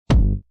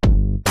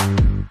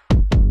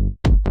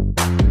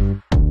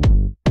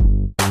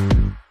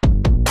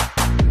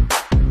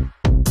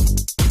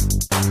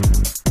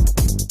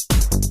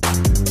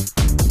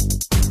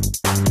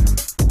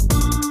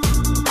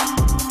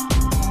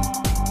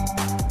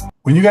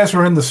When you guys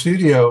were in the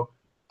studio,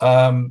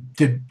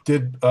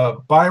 did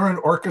Byron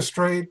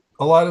orchestrate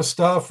a lot of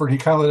stuff, or did he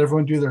kind of let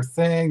everyone do their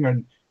thing?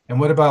 And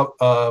what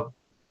about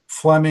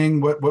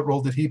Fleming? What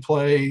role did he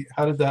play?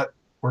 How did that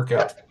work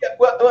Yeah, out? yeah.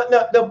 Well,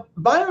 no,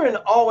 Byron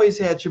always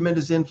had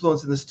tremendous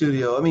influence in the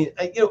studio. I mean,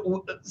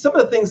 some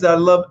of the things that I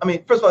love. I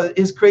mean, first of all,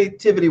 his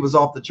creativity was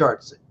off the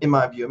charts, in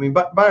my view. I mean,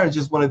 Byron's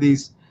just one of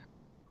these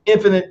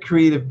infinite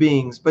creative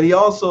beings. But he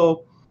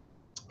also,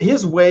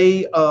 his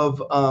way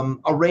of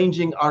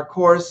arranging our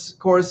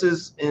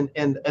choruses and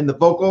the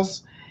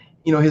vocals,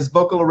 his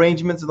vocal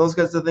arrangements and those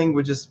kinds of things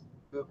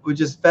were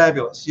just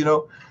fabulous.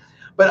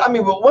 But I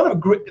mean, but one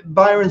of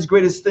Byron's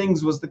greatest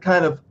things was the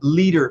kind of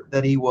leader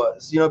that he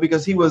was,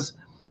 because he was,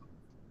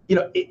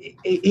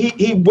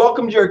 he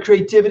welcomed your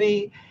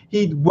creativity.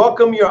 He'd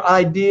welcome your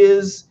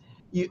ideas.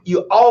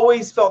 You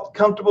always felt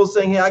comfortable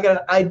saying, "Hey, I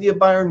got an idea,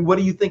 Byron. What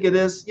do you think it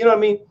is?" You know what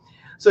I mean?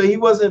 So he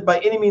wasn't by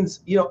any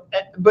means,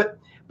 but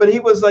he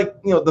was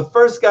like, the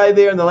first guy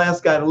there and the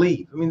last guy to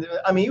leave. I mean,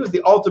 he was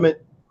the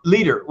ultimate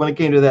leader when it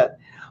came to that.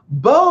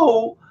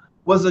 Bo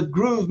was a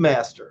groove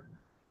master.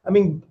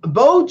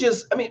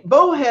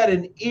 Bo had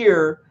an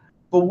ear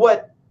for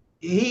what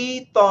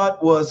he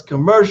thought was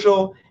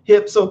commercial,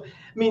 hip. So,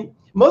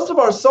 most of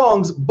our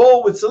songs,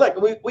 Bo would select.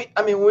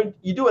 When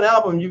you do an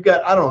album, you've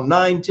got, I don't know,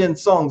 9, 10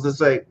 songs, let's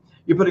say,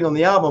 you're putting on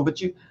the album,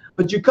 but you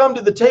come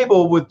to the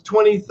table with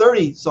 20,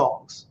 30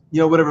 songs,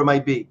 whatever it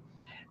might be.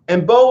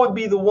 And Bo would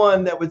be the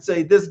one that would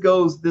say, this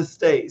goes, this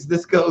stays,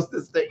 this goes,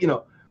 this stays,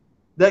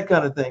 that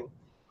kind of thing.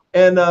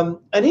 And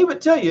he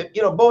would tell you,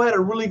 Bo had a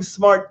really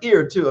smart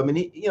ear too. I mean,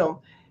 he,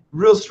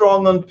 real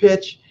strong on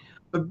pitch.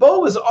 But Bo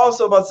was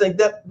also about saying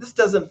that this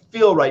doesn't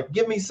feel right.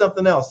 Give me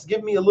something else.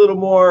 Give me a little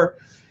more,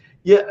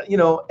 but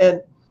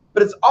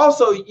it's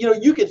also,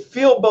 you could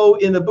feel Bo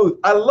in the booth.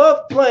 I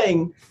love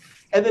playing,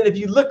 and then if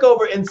you look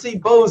over and see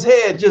Bo's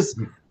head just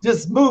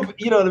move,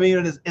 you know what I mean,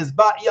 and his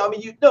body, and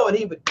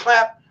he would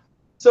clap.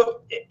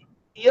 So,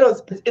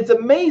 it's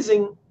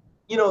amazing,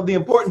 the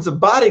importance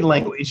of body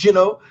language,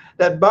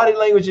 that body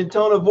language and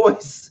tone of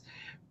voice.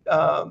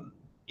 I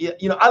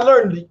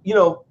learned,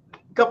 a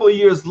couple of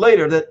years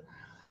later that,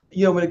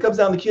 when it comes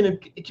down to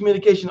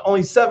communication,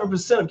 only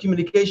 7% of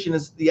communication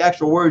is the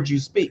actual words you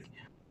speak.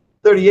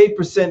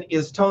 38%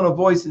 is tone of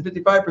voice and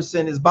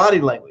 55% is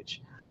body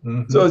language.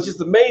 Mm-hmm. So it's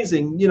just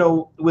amazing,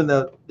 when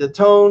the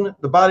tone,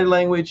 the body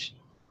language,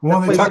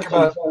 when they talk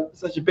about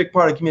such a big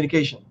part of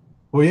communication.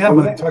 Well, yeah,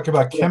 when they talk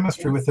about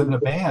chemistry within the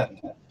band,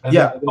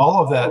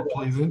 all of that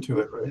plays into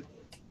it, right?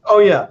 Oh,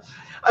 yeah.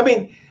 I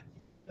mean,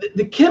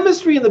 the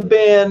chemistry in the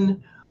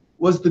band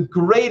was the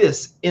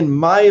greatest, in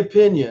my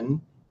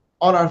opinion,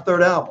 on our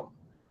third album.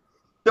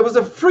 There was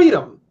a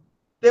freedom.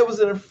 There was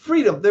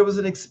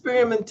an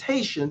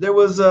experimentation. There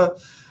was a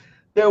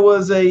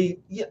total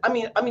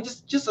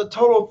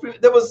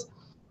freedom. There was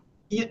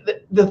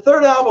the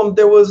third album.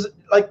 There was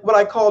like what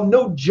I call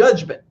no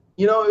judgment.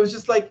 It was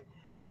just like,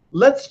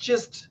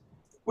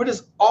 we're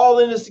just all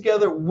in this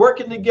together,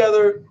 working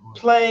together,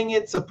 playing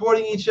it,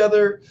 supporting each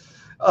other.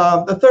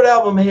 The third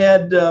album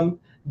had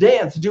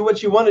Dance, Do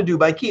What You Want to Do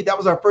by Keith. That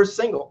was our first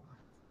single,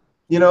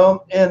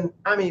 and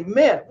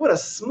man, what a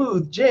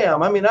smooth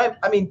jam.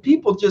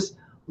 People just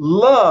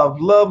love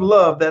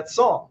that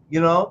song.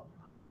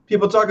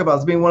 People talk about it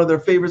as being one of their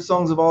favorite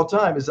songs of all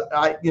time is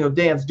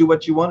Dance, Do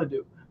What You Want to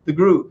Do, the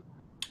groove.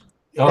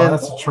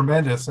 That's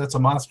tremendous. That's a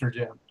monster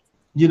jam.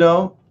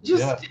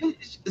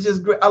 It's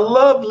just great. I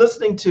love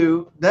listening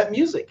to that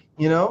music,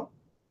 And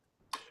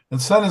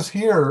Sun Is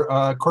Here,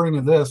 according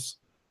to this,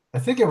 I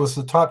think it was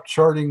the top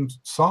charting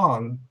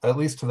song, at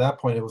least to that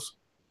point. It was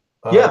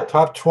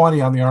top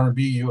 20 on the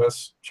R&B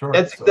U.S. chart.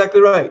 That's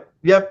exactly right.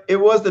 Yep, it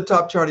was the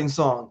top charting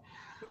song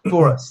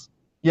for us.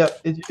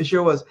 Yep, it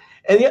sure was.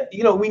 And yet,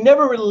 we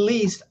never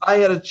released I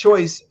Had a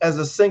Choice as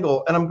a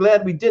single, and I'm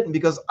glad we didn't,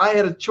 because I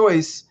Had a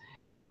Choice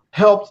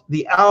helped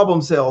the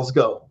album sales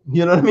go.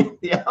 You know what I mean?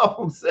 The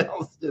album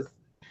sales just,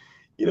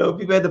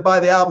 people had to buy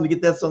the album to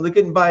get that song. They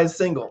couldn't buy a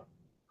single.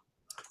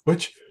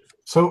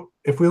 So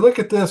if we look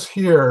at this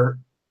here,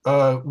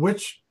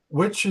 which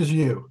is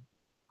you?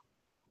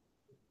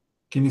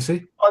 Can you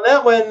see? On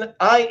that one,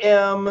 I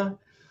am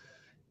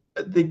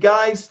the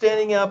guy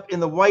standing up in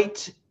the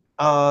white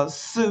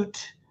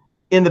suit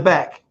in the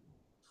back.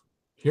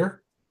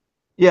 Here?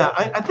 Yeah,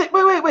 I think.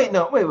 Wait.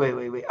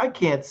 I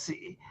can't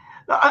see.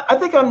 I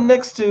think I'm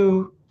next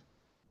to.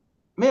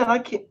 Man, I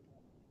can't.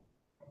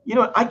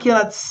 I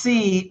cannot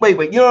see. Wait.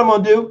 You know what I'm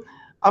gonna do?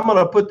 I'm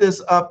gonna put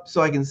this up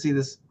so I can see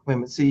this. Wait a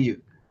minute. See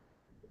you.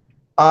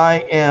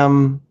 I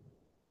am.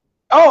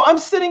 Oh, I'm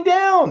sitting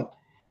down.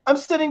 I'm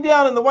sitting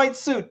down in the white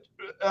suit.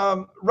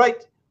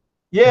 Right.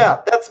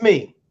 Yeah, that's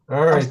me.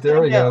 All right,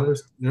 there we go.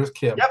 There's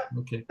Kim. Yep.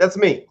 Okay. That's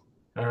me.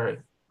 All right.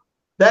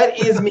 That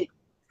is me.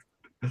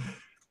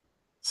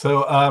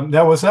 So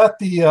now, was that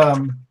the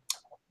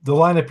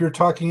lineup you're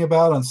talking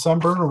about on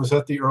Sunburn, or was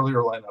that the earlier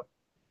lineup?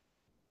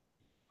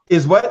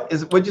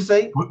 What'd you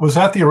say? Was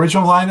that the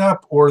original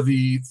lineup or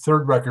the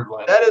third record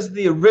lineup? That is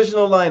the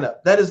original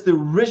lineup. That is the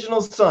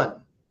original Sun.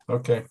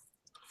 Okay.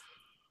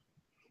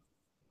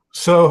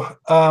 So,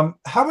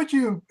 how would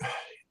you,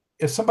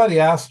 if somebody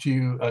asked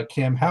you,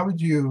 Kim, how would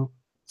you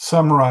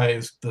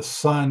summarize the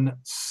Sun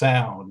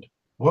sound?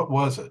 What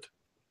was it?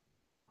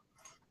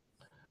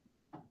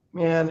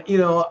 Man,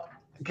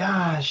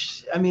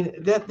 gosh, I mean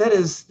that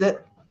is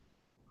that,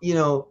 you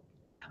know,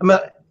 I mean,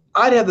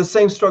 I'd have the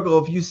same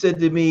struggle if you said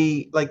to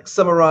me, like,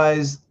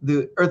 summarize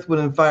the Earth,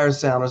 Wind, and Fire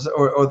sound,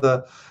 or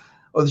the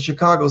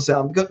Chicago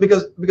sound,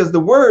 because the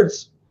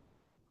words,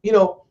 you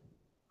know,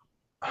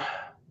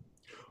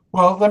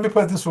 Well, let me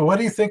put it this way. What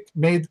do you think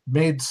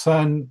made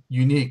Sun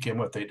unique in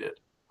what they did?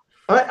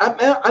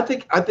 I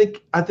think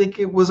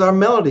it was our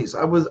melodies.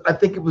 I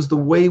think it was the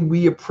way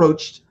we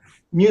approached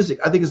music.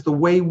 I think it's the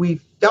way we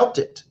felt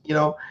it.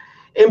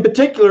 In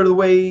particular, the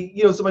way,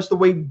 so much the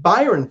way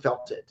Byron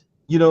felt it.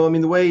 I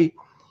mean, the way,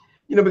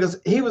 because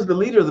he was the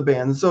leader of the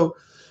band. So,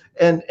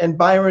 and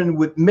Byron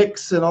would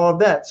mix and all of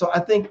that. So I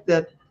think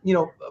that,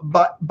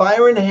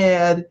 Byron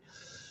had,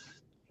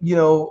 you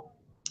know,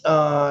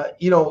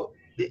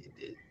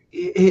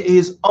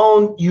 his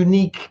own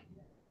unique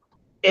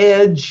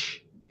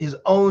edge, his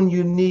own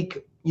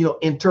unique,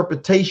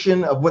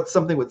 interpretation of what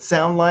something would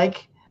sound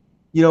like,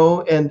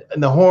 and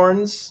the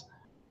horns,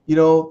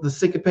 the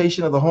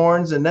syncopation of the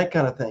horns and that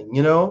kind of thing,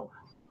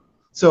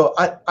 So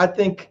I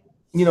think,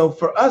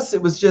 for us,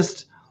 it was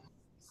just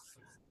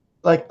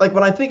like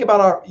when I think about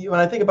our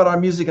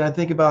music, and I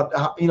think about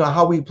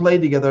how we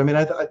played together. I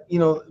mean,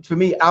 for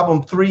me,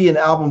 album 3 and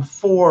album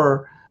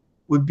 4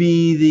 would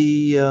be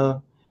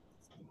the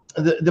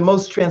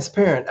most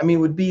transparent. I mean,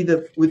 would be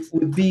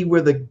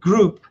where the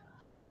group,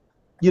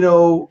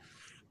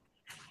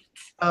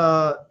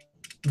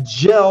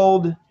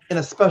 gelled in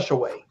a special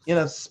way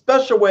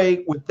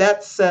with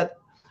that set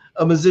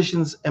of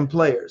musicians and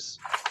players,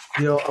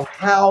 of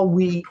how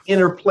we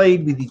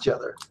interplayed with each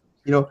other,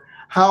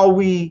 how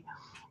we,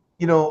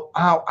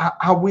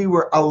 how we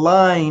were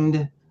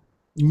aligned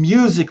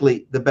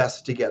musically the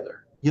best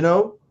together,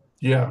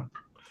 Yeah.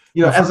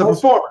 as a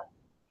performer.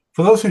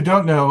 For those who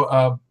don't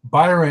know,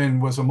 Byron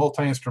was a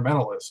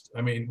multi-instrumentalist.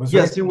 I mean, was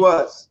there Yes, he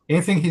was.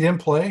 anything he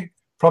didn't play?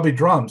 Probably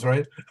drums,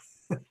 right?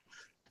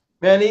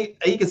 Man,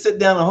 he could sit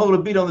down and hold a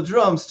beat on the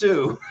drums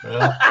too.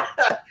 Yeah.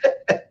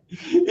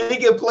 He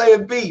could play a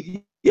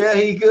beat. Yeah,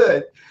 he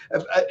could.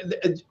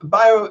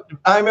 Byron,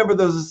 I remember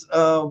those.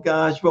 Oh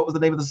gosh, what was the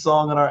name of the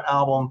song on our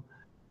album?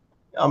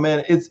 Oh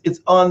man, it's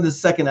on the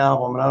second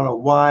album, and I don't know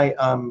why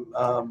I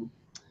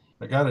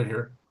got it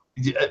here.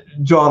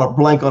 drawing a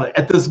blank on it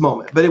at this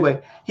moment. But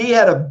anyway, he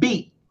had a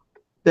beat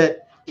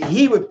that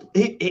he would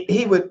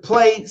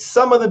play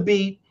some of the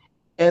beat,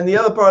 and the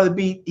other part of the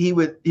beat he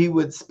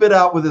would spit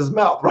out with his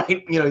mouth,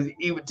 right?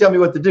 He would tell me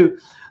what to do.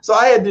 So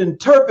I had to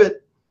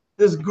interpret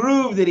this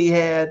groove that he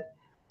had.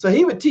 So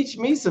he would teach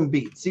me some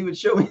beats. He would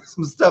show me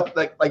some stuff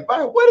like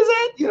Byron, what is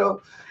that?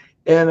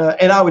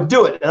 And I would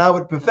do it, and I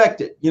would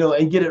perfect it,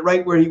 and get it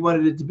right where he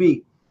wanted it to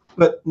be.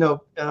 But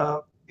no,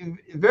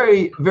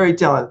 very, very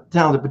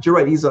talented. But you're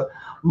right. He's a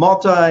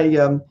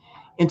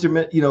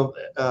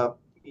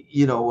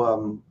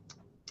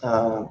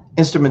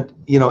instrument,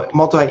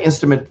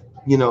 multi-instrument,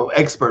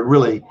 expert.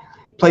 Really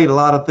played a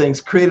lot of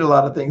things, created a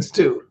lot of things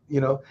too.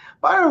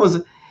 Byron was,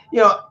 a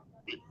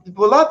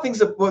lot of things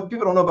that what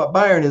people don't know about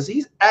Byron is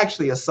he's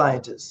actually a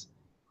scientist.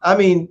 I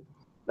mean,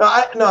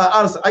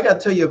 honestly, I got to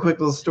tell you a quick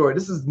little story.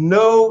 This is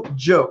no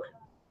joke.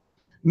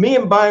 Me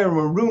and Byron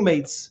were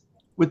roommates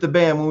with the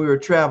band when we were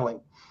traveling.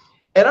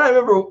 And I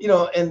remember, we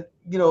were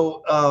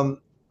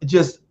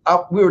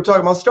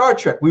talking about Star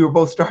Trek. We were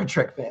both Star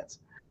Trek fans.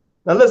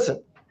 Now,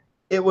 listen,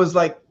 it was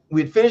like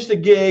we'd finished the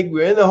gig.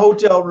 We were in the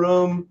hotel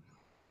room,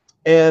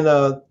 and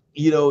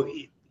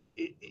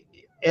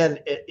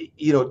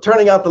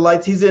turning out the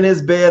lights. He's in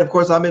his bed. Of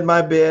course, I'm in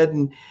my bed.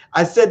 And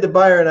I said to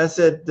Byron, I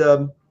said,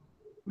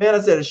 man, I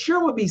said, it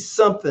sure would be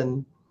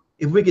something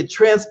if we could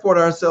transport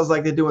ourselves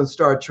like they do in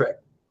Star Trek.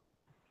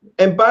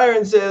 And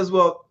Byron says,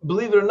 well,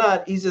 believe it or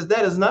not, he says,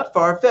 that is not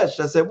far-fetched.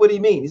 I said, what do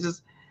you mean? He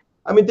says,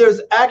 I mean, there's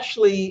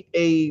actually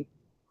a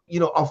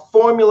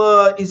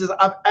formula. He says,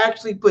 I've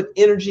actually put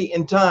energy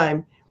and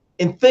time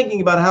in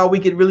thinking about how we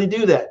could really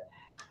do that.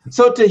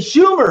 So to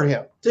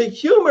humor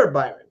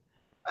Byron,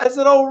 I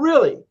said, oh,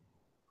 really?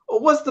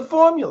 Well, what's the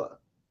formula?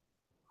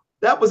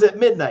 That was at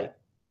midnight.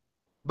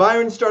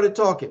 Byron started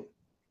talking.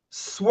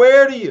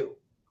 Swear to you,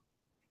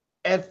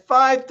 at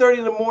 5:30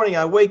 in the morning,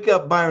 I wake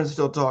up, Byron's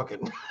still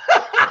talking.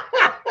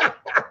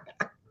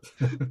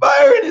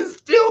 Byron is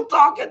still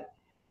talking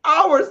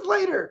hours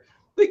later.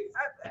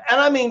 And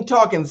I mean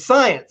talking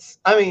science.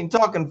 I mean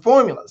talking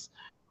formulas.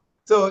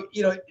 So,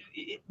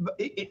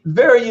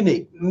 very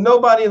unique.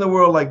 Nobody in the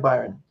world like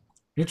Byron.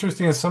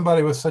 Interesting as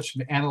somebody with such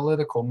an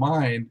analytical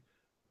mind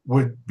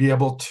would be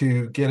able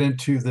to get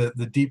into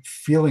the deep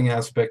feeling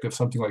aspect of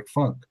something like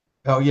funk.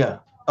 Oh, yeah.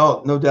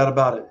 Oh, no doubt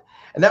about it.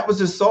 And that was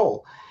his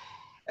soul.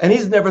 And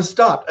he's never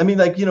stopped. I mean,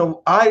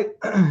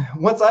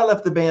 once I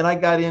left the band, I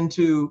got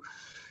into,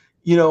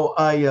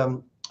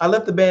 I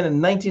left the band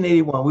in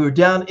 1981. We were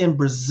down in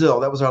Brazil.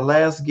 That was our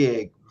last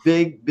gig.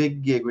 Big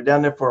gig. We're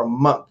down there for a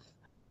month.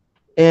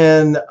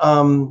 And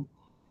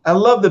I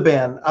love the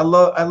band. I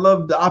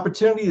love the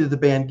opportunity that the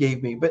band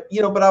gave me. But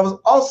but I was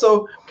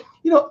also,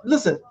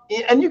 listen,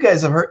 and you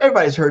guys have heard,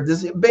 everybody's heard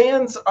this.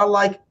 Bands are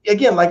like,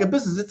 again, like a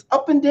business. It's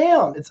up and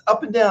down. It's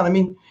up and down. I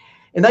mean,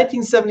 in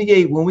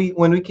 1978, when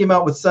we came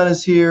out with Sun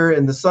Is Here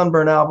and the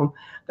Sunburn album,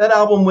 that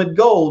album went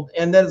gold,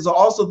 and that is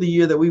also the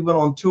year that we went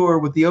on tour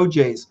with the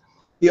OJs.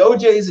 The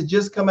OJs had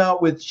just come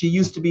out with "She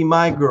Used to Be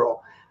My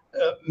Girl,"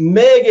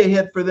 mega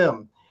hit for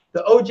them.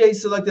 The OJs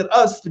selected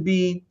us to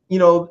be,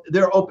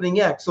 their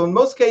opening act. So in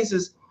most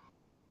cases,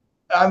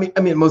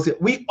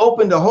 we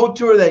opened a whole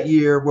tour that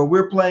year where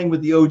we're playing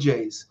with the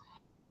OJs,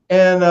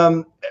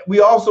 and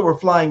we also were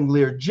flying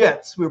Lear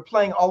jets. We were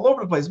playing all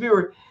over the place. We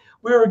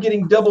were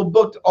getting double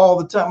booked all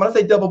the time. When I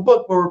say double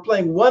booked, we were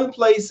playing one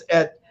place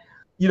at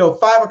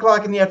 5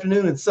 o'clock in the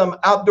afternoon at some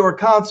outdoor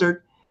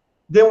concert.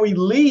 Then we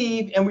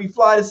leave and we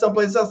fly to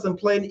someplace else and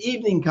play an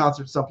evening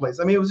concert someplace.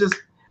 I mean, it was just,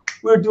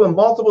 we were doing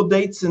multiple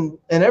dates and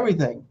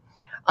everything.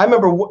 I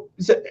remember,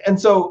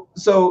 so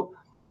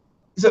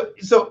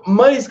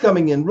money's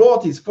coming in,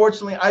 royalties.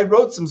 Fortunately, I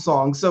wrote some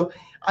songs, so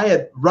I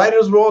had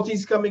writers'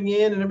 royalties coming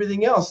in and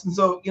everything else. And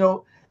so,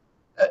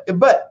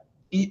 but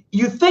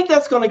you think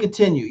that's going to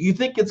continue. You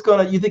think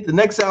the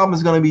next album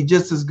is going to be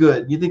just as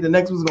good. You think the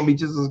next one's going to be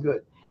just as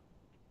good.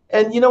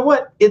 And you know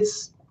what?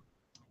 It's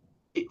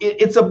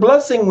a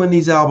blessing when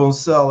these albums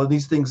sell and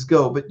these things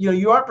go. But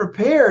you aren't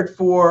prepared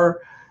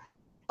for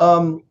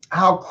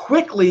how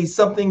quickly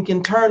something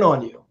can turn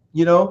on you.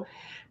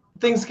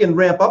 Things can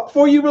ramp up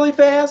for you really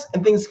fast,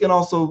 and things can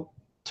also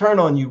turn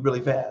on you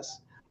really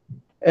fast.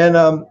 And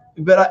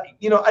but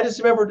I just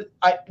remembered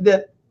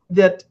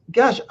that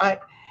gosh,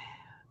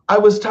 I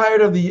was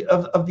tired of the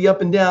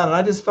up and down, and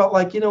I just felt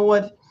like,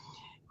 what,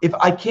 if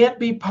I can't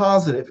be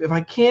positive, if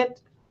I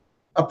can't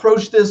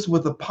approach this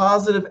with a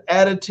positive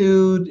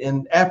attitude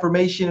and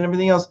affirmation and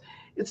everything else,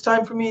 it's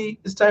time for me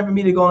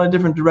to go in a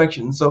different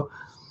direction. So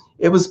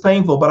it was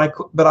painful,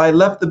 but I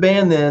left the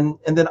band then,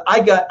 and then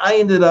I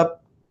ended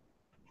up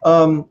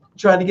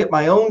trying to get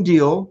my own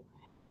deal,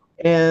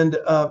 and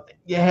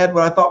had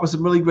what I thought was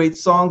some really great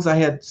songs. I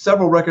had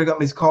several record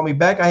companies call me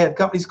back. I had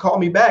companies call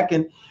me back,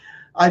 and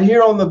I'd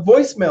hear on the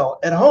voicemail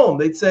at home,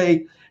 they'd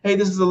say, "Hey,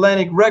 this is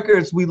Atlantic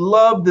Records. We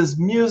love this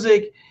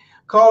music.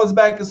 Call us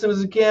back as soon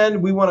as you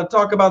can. We want to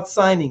talk about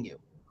signing you."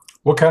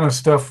 What kind of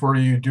stuff were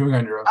you doing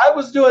on your own? I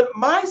was doing,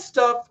 my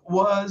stuff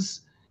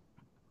was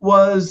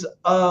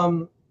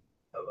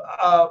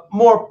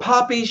more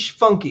popish,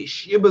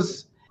 funkish. It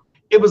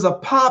was a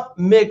pop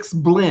mix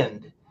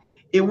blend.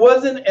 It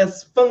wasn't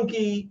as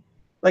funky.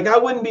 Like, I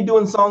wouldn't be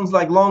doing songs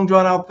like Long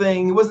Drawn Out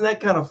Thing. It wasn't that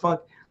kind of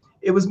funk.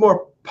 It was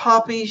more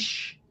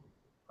popish,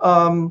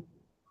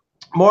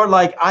 more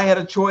like I Had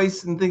a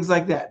Choice and things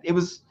like that.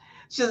 It's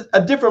just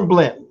a different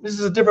blend. This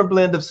is a different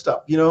blend of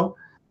stuff,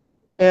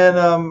 And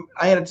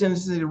I had a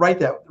tendency to write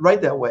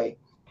that way.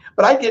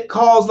 But I'd get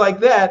calls like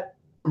that,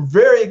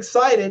 very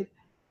excited.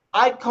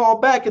 I'd call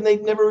back and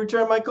they'd never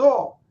return my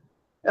call.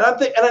 And I'm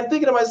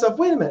thinking to myself,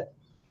 wait a minute,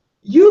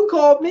 you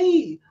called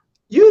me.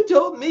 You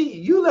told me,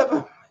 you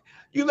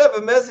left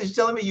a message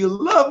telling me you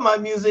love my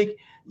music.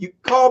 You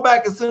call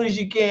back as soon as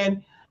you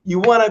can. You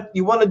want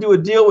to do a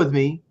deal with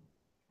me.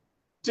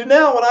 To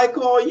now, when I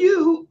call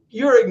you,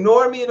 you're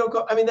ignoring me and don't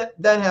call. I mean,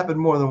 that happened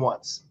more than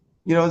once.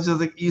 It's just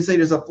like you say to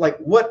yourself, like,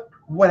 what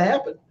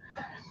happened?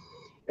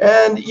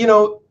 And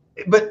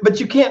but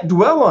you can't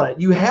dwell on it.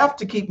 You have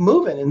to keep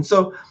moving. And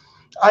so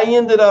I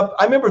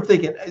remember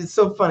thinking, it's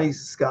so funny,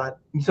 Scott,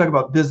 you talk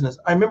about business.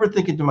 I remember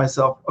thinking to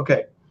myself,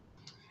 okay,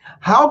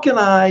 how can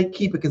I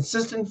keep a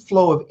consistent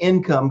flow of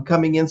income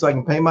coming in so I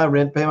can pay my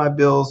rent, pay my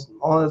bills,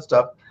 all that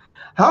stuff?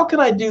 How can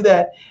I do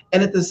that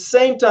and at the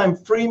same time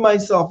free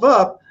myself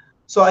up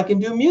so I can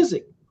do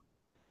music?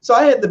 So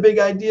I had the big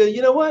idea,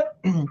 you know what?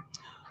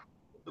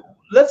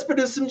 Let's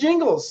produce some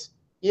jingles.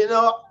 I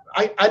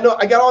know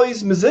I got all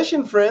these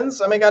musician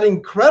friends. I mean, I got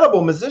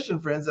incredible musician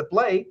friends that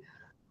play.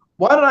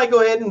 Why don't I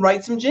go ahead and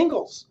write some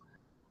jingles?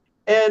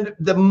 And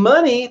the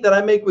money that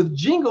I make with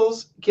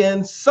jingles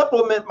can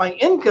supplement my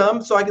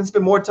income so I can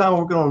spend more time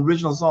working on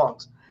original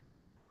songs.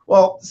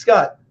 Well,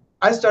 Scott,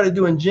 I started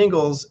doing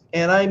jingles,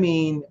 and I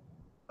mean,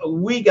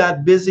 we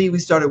got busy. We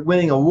started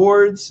winning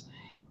awards.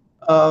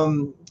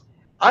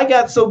 I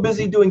got so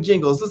busy doing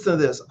jingles. Listen to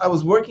this. I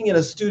was working in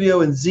a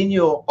studio in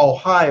Xenia,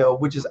 Ohio,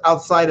 which is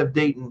outside of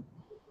Dayton.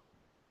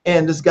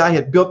 And this guy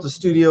had built a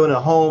studio in a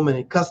home, and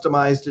he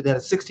customized it. Had a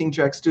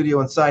 16-track studio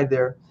inside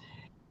there.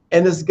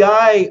 And this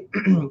guy,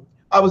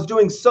 I was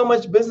doing so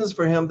much business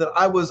for him that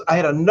I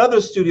had another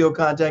studio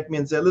contact me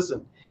and said,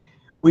 listen,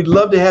 we'd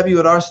love to have you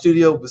at our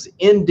studio. It was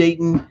in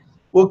Dayton.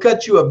 We'll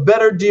cut you a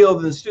better deal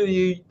than the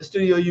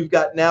studio you've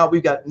got now.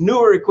 We've got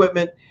newer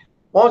equipment.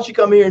 Why don't you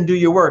come here and do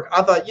your work?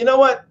 I thought, you know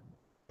what?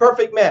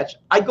 Perfect match.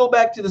 I go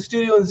back to the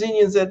studio in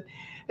Xenia and said,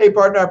 hey,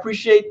 partner, I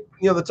appreciate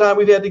the time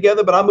we've had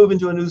together, but I'm moving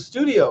to a new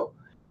studio.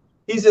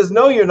 He says,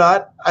 no, you're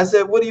not. I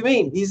said, what do you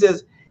mean? He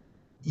says,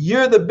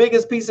 you're the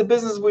biggest piece of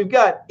business we've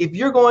got. If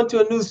you're going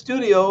to a new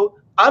studio,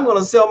 I'm going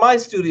to sell my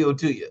studio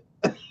to you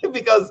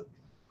because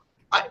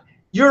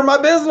you're my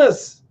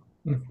business.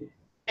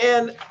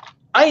 And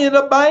I ended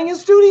up buying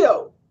his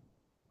studio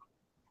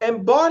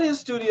and bought his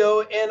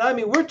studio. And I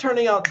mean, we're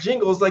turning out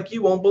jingles like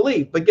you won't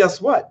believe. But guess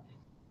what?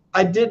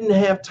 I didn't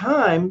have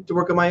time to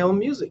work on my own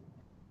music.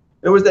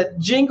 There was that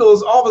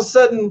jingles all of a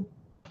sudden.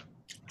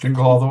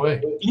 Jingle all the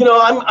way. You know,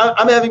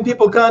 I'm having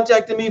people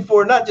contacting me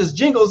for not just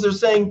jingles. They're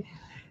saying,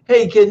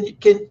 "Hey,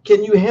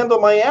 can you handle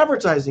my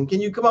advertising? Can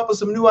you come up with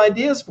some new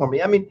ideas for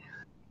me?" I mean,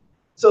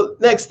 so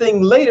next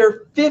thing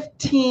later,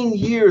 15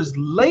 years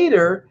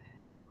later,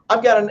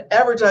 I've got an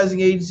advertising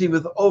agency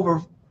with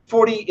over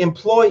 40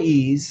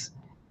 employees.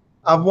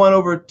 I've won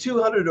over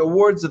 200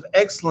 awards of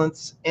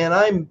excellence, and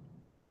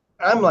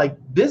I'm like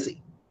busy.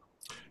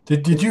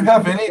 Did you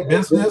have any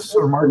business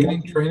or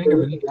marketing training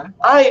of any kind?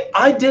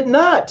 I did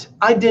not.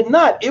 I did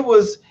not. It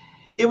was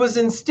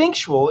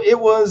instinctual. It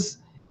was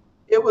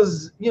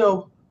you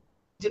know,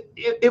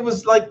 it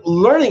was like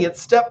learning it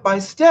step by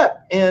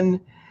step. And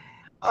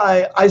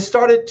I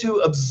started to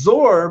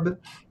absorb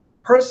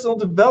personal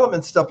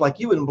development stuff like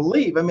you wouldn't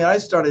believe. I mean, I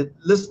started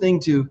listening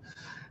to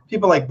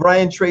people like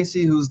Brian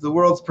Tracy, who's the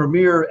world's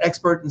premier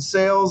expert in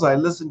sales. I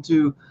listened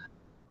to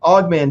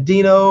Og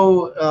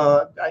Mandino.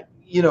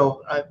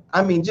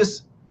 I mean,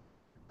 just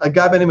a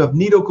guy by the name of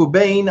Nido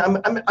Cobain.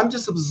 I'm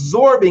just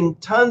absorbing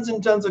tons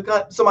and tons of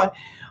content. So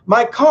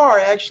my car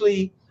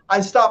actually, I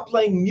stopped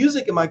playing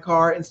music in my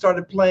car and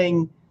started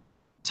playing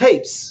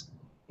tapes,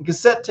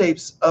 cassette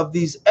tapes of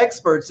these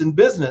experts in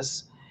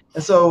business.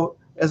 And so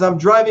as I'm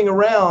driving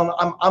around,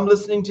 I'm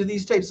listening to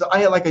these tapes. So I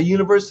had like a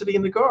university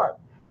in the car,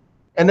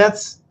 and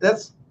that's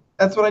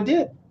what I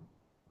did.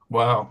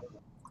 Wow,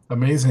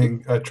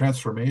 amazing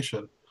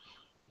transformation.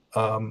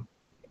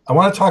 I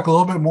want to talk a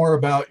little bit more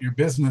about your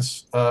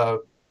business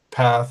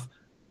path,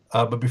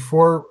 but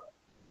before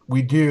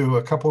we do,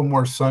 a couple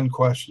more Sun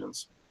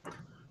questions.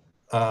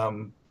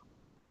 And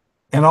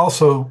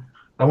also,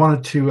 I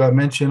wanted to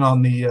mention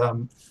on the,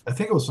 I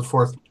think it was the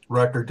fourth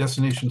record,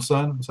 Destination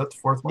Sun. Was that the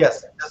fourth one?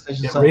 Yes,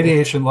 Destination Sun.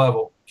 Radiation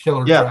Level,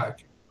 killer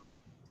track.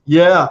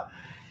 Yeah,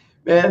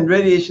 man,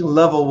 Radiation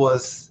Level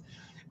was,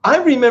 I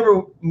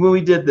remember when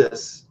we did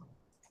this,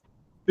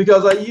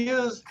 because I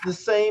used the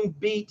same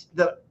beat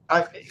that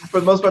for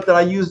the most part, that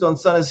I used on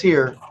Sun Is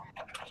Here.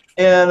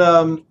 And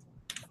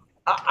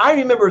I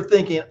remember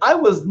thinking, I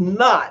was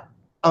not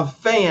a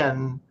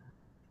fan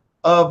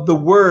of the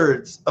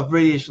words of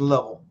Radiation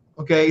Level.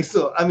 Okay,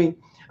 so I mean,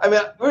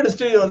 we're in the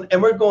studio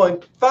and we're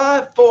going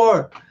 5,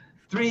 4,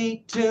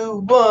 3, 2,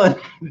 1,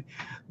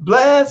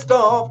 blast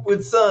off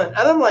with Sun, and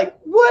I'm like,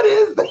 what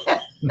is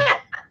that?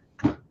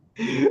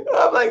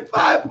 I'm like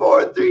 5,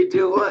 4, 3,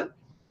 2, 1.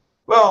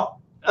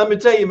 Well, I'm gonna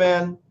tell you,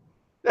 man,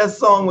 that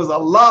song was a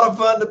lot of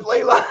fun to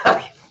play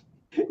live,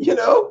 you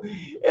know,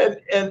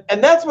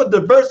 and that's what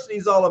diversity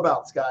is all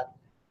about, Scott.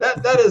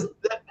 That is,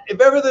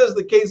 if ever there's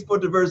the case for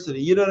diversity,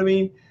 you know what I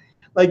mean?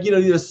 Like, you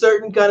know, there's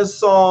certain kind of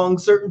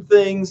songs, certain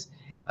things,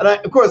 and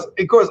of course,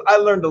 I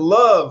learned to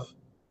love,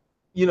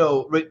 you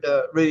know,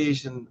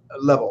 Radiation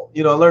Level.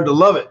 You know, I learned to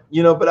love it,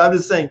 you know. But I'm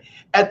just saying,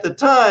 at the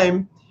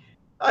time,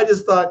 I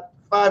just thought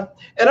 5,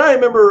 and I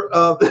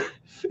remember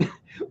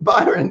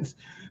Byron's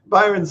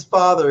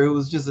father, who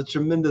was just a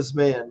tremendous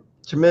man,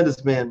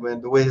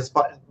 when the way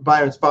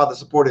Byron's father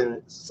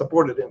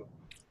supported him.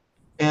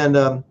 And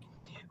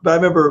but I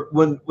remember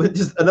when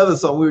just another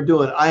song we were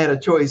doing, I had a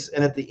choice,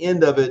 and at the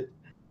end of it,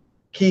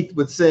 Keith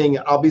would sing,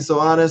 "I'll be so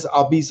honest,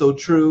 I'll be so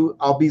true,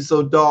 I'll be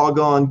so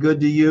doggone good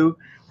to you."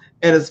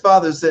 And his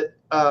father said,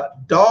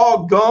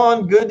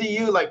 "Doggone good to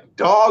you," like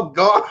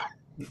doggone.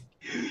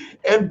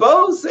 And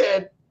Bo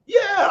said,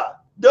 "Yeah,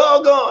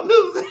 doggone."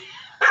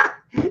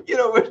 You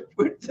know,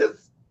 we're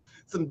just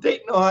some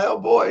Dayton, Ohio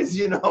boys,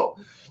 you know.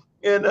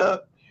 And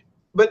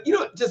but you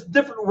know, just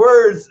different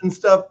words and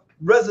stuff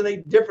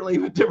resonate differently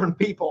with different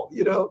people,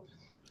 you know.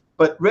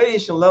 But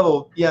Radiation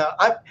Level, yeah,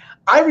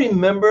 I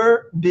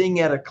remember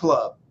being at a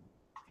club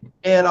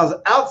and I was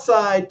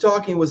outside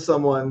talking with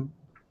someone,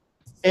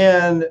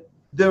 and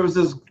there was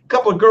this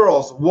couple of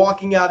girls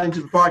walking out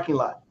into the parking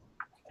lot,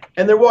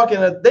 and they're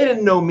walking, they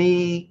didn't know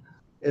me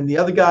and the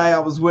other guy I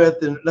was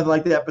with and nothing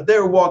like that, but they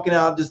were walking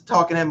out just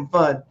talking, having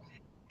fun.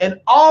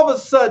 And all of a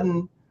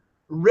sudden,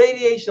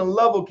 Radiation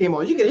Level came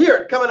on. You could hear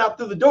it coming out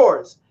through the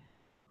doors.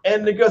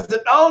 And the girl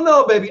said, "Oh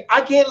no, baby, I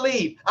can't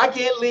leave. I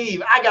can't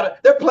leave.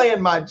 They're playing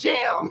my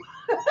jam."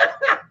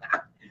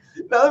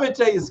 Now let me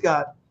tell you,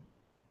 Scott,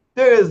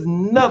 there is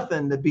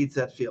nothing that beats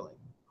that feeling.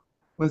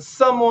 When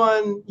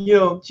someone, you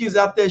know, she's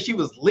out there, she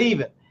was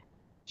leaving.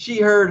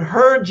 She heard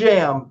her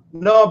jam.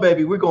 "No,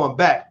 baby, we're going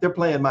back. They're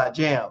playing my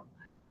jam."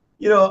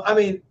 You know, I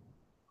mean,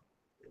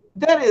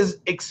 that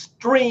is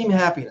extreme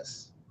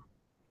happiness.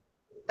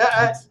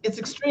 It's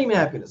extreme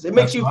happiness. It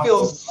makes you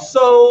feel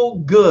so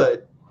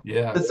good.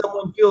 Yeah. That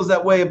someone feels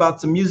that way about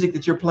some music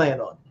that you're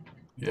playing on.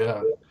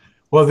 Yeah.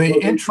 Well, the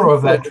intro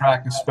of that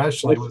track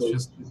especially was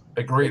just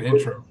a great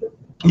intro.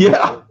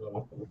 Yeah.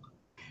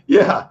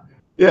 Yeah.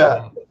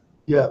 Yeah.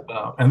 Yeah.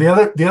 And the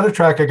other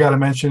track I got to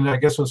mention, I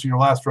guess was your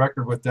last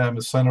record with them,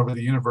 is Sun Over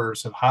the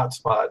Universe, and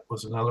Hotspot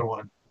was another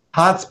one.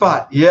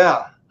 Hotspot.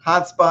 Yeah.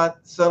 Hotspot,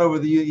 Sun Over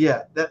the,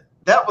 yeah.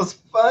 that was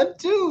fun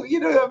too. You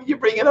know, I mean, you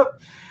bring it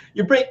up,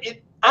 you bring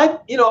it. I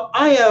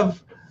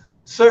have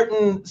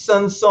certain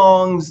Sun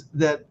songs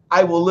that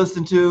I will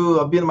listen to.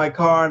 I'll be in my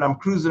car and I'm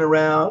cruising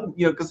around,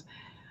 you know, because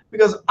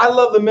I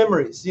love the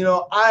memories.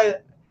 I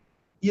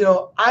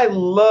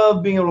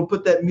love being able to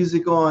put that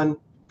music on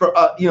for,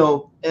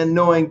 and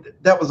knowing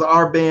that was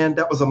our band,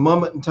 that was a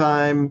moment in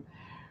time.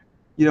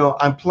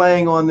 I'm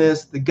playing on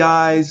this, the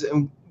guys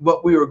and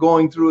what we were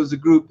going through as a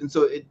group. And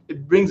so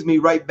it brings me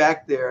right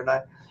back there. And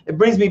it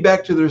brings me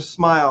back to their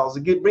smiles.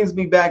 It brings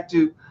me back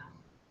to,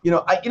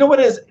 what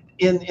is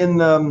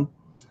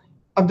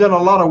I've done a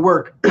lot of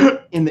work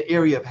in the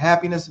area of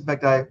happiness. In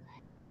fact, I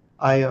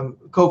am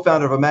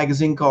co-founder of a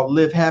magazine called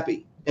Live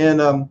Happy.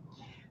 And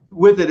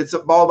with it, it's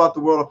all about the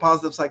world of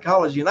positive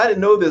psychology. And I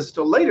didn't know this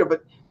till later,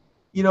 but,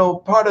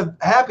 part of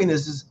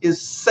happiness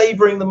is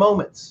savoring the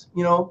moments,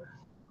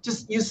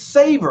 just you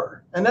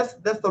savor. And that's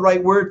the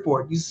right word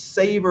for it. You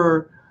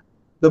savor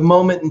the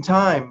moment in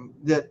time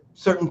that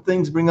certain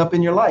things bring up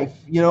in your life,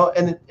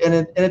 and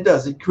it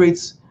does. It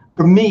creates,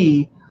 for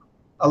me,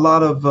 a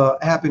lot of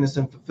happiness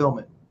and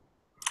fulfillment.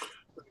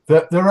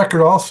 The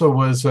record also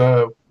was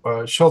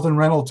Sheldon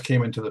Reynolds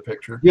came into the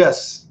picture.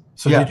 Yes.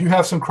 So did you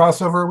have some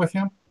crossover with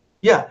him?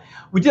 Yeah,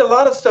 we did a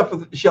lot of stuff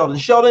with Sheldon.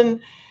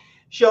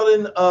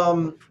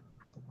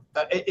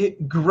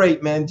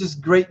 Great man,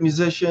 just great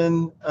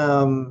musician.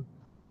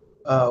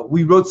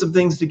 We wrote some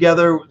things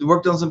together,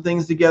 worked on some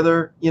things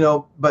together,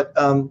 but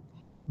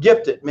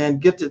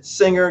gifted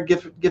singer,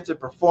 gifted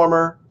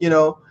performer.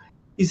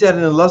 He's had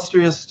an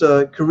illustrious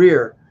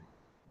career.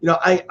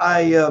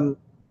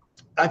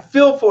 I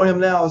feel for him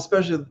now,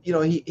 especially,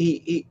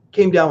 he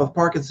came down with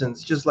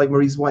Parkinson's, just like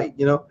Maurice White,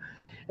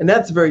 and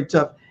that's very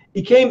tough.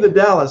 He came to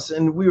Dallas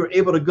and we were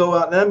able to go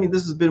out. And I mean,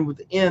 this has been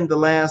within the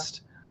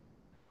last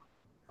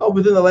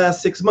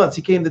 6 months.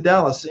 He came to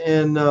Dallas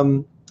and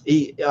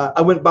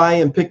I went by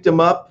and picked him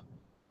up.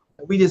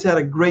 We just had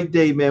a great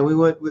day, man. We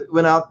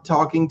went out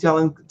talking,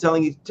 telling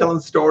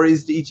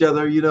stories to each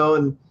other,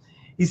 and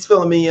he's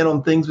filling me in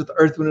on things with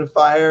Earth, Wind, and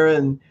Fire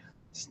and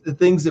the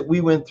things that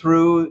we went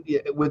through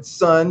with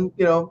Sun,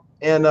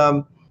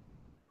 and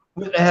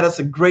we had us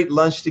a great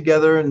lunch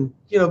together, and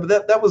but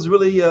that was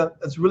really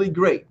that's really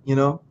great,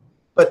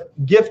 but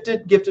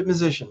gifted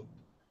musician.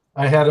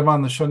 I had him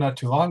on the show not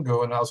too long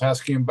ago, and I was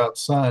asking him about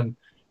Sun.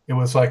 It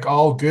was like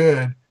all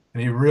good,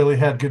 and he really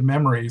had good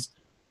memories,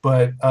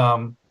 but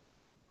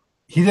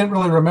he didn't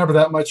really remember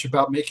that much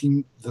about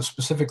making the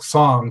specific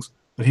songs,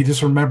 but he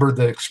just remembered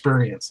the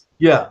experience.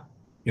 Yeah.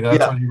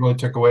 That's what he really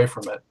took away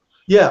from it.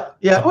 Yeah.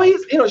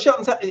 Well,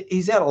 Sheldon's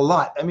he's had a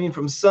lot. I mean,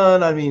 from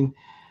Sun,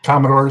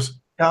 Commodores,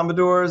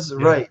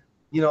 yeah. Right.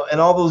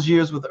 And all those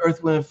years with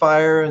Earth, Wind, and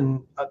Fire,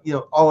 and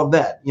all of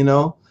that.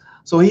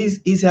 So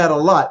he's had a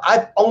lot.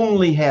 I've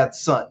only had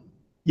Sun.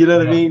 You know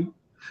what I mean?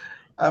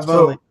 I've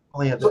only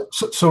had that.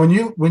 So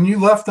when you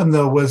left them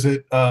though, was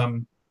it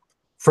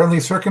friendly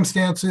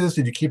circumstances?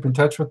 Did you keep in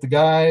touch with the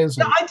guys?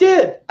 No, I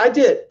did.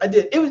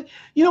 It was,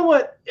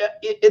 what?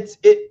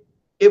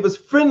 It was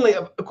friendly.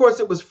 Of course,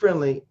 it was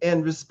friendly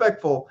and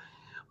respectful,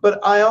 but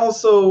I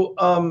also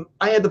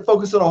I had to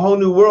focus on a whole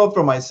new world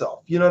for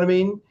myself. You know what I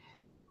mean?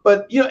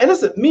 But and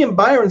listen, me and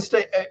Byron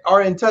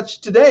are in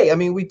touch today. I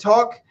mean, we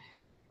talk.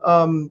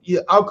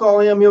 I'll call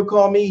him. He'll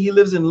call me. He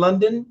lives in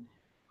London,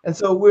 and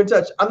so we're in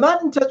touch. I'm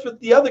not in touch with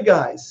the other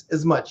guys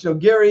as much.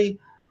 Gary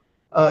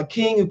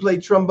King, who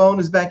played trombone,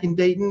 is back in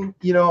Dayton.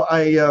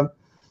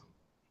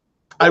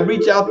 I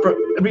reach out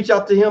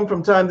to him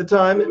from time to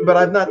time, but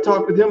I've not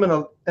talked with him in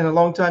a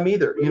long time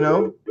either.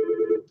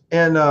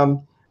 And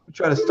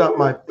try to stop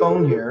my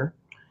phone here.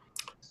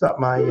 Stop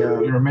my.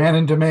 You're a man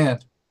in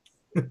demand.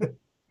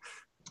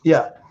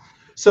 Yeah.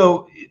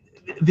 So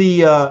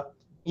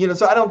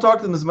so I don't talk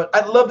to them as much.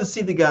 I'd love to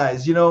see the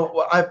guys.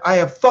 I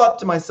have thought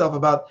to myself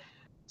about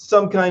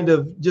some kind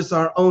of just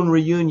our own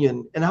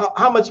reunion and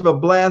how much of a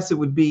blast it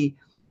would be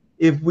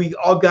if we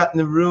all got in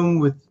the room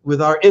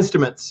with our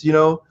instruments.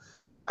 Now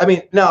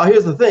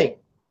here's the thing.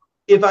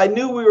 If I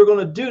knew we were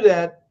going to do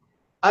that,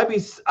 I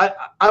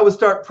would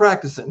start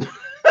practicing.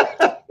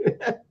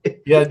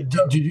 Yeah.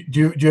 Do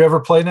you ever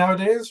play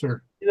nowadays,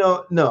 or?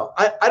 No.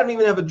 I don't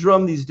even have a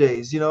drum these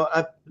days.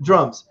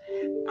 Drums.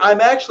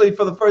 I'm actually,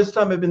 for the first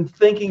time, I've been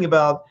thinking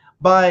about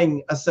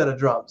buying a set of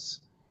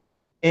drums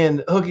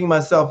and hooking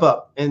myself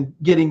up and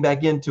getting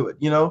back into it.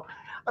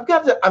 I've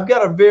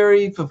got a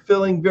very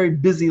fulfilling, very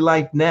busy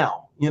life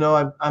now.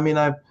 I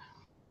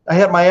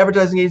had my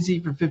advertising agency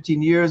for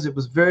 15 years. It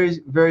was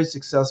very, very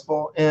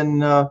successful,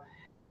 and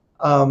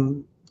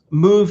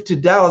moved to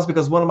Dallas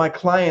because one of my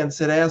clients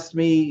had asked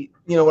me,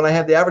 when I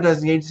had the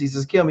advertising agency, he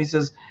says, Kim, he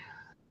says,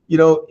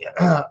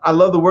 I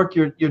love the work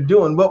you're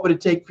doing. What would it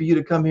take for you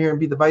to come here and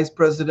be the vice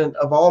president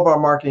of all of our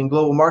marketing,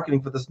 global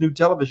marketing, for this new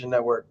television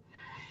network?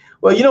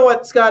 Well, you know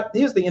what, Scott?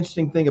 Here's the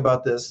interesting thing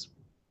about this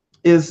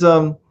is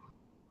 15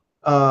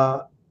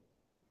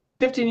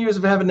 years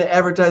of having an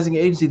advertising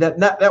agency,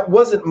 that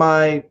wasn't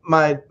my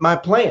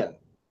plan.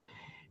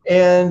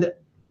 And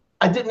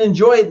I didn't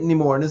enjoy it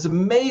anymore. And it's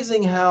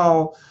amazing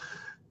how,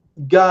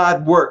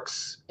 God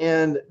works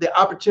and the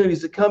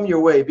opportunities that come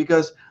your way,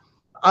 because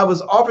I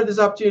was offered this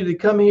opportunity to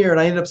come here and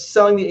I ended up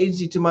selling the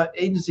agency to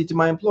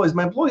my employees.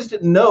 My employees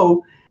didn't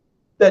know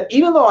that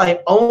even though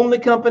I owned the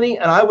company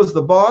and I was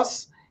the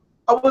boss,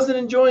 I wasn't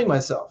enjoying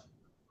myself.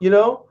 You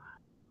know,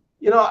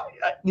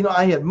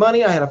 I had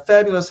money, I had a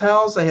fabulous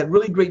house, I had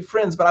really great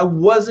friends, but I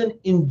wasn't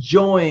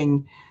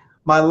enjoying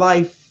my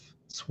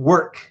life's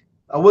work.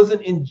 I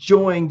wasn't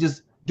enjoying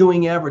just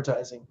doing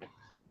advertising.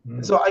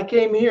 So I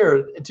came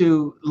here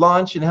to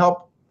launch and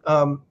help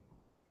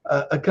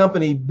a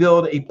company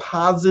build a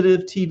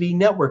positive TV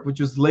network, which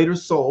was later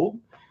sold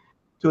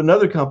to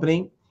another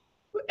company,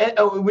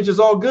 which is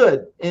all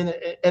good.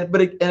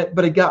 But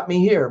it got me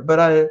here.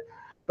 But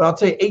I'll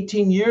tell you,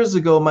 18 years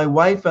ago, my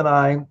wife and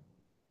I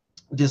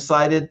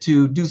decided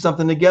to do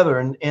something together,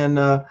 and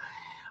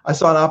I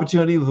saw an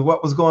opportunity with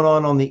what was going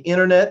on the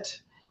internet,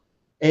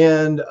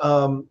 and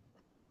and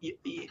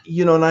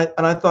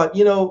I thought,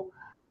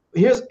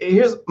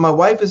 here's my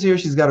wife is here.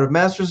 She's got her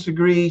master's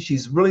degree.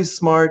 She's really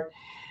smart,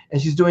 and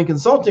she's doing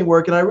consulting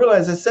work. And I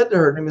realized, I said to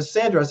her, her name is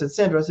Sandra. I said,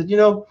 Sandra,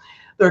 there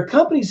are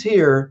companies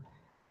here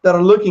that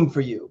are looking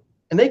for you,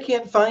 and they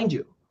can't find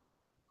you.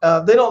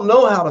 They don't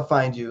know how to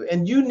find you,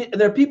 and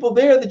there are people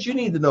there that you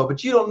need to know,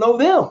 but you don't know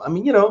them. I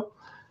mean,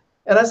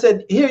 And I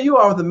said, here you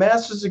are with a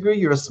master's degree.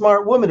 You're a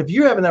smart woman. If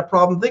you're having that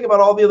problem, think about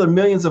all the other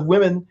millions of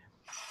women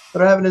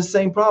that are having the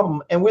same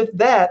problem. And with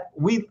that,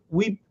 we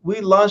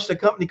launched a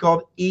company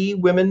called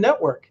eWomen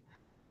Network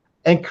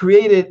and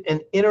created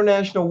an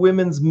international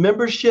women's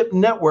membership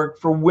network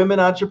for women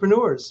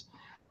entrepreneurs.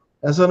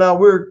 And so now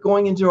we're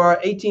going into our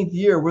 18th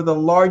year. We're the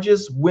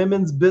largest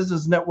women's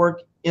business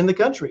network in the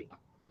country,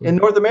 in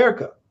North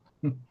America.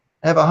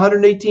 I have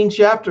 118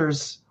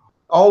 chapters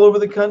all over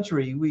the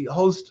country. We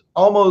host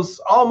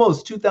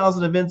almost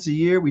 2,000 events a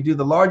year. We do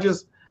the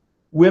largest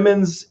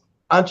women's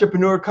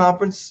entrepreneur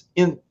conference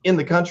in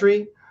the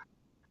country.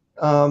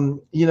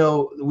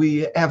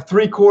 We have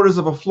 3/4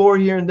 of a floor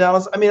here in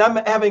Dallas. I mean, I'm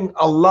having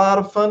a lot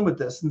of fun with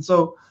this. And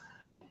so,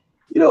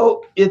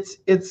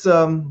 it's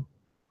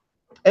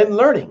and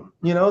learning,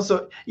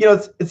 so,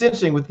 it's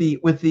interesting with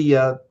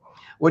the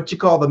what you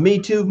call the Me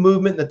Too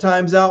movement, the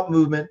Time's Out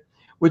movement,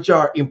 which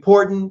are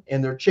important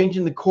and they're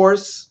changing the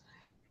course.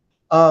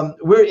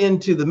 We're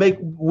into the Make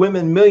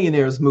Women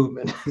Millionaires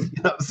movement.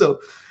 So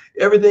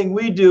everything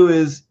we do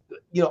is,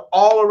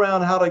 all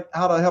around how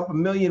to help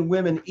 1 million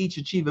women each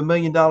achieve $1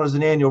 million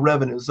in annual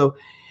revenue. So,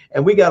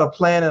 and we got a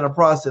plan and a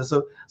process.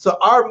 So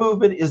our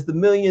movement is the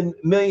 $1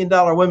 million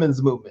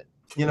women's movement,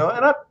 and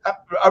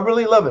I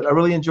really love it. I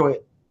really enjoy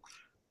it.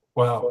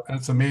 Wow,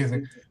 that's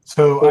amazing.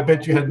 So I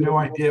bet you had no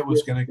idea it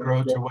was going to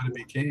grow to what it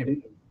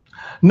became.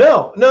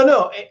 No.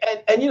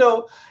 And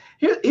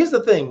here's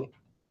the thing.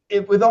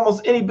 With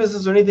almost any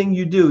business or anything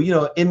you do,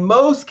 in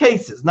most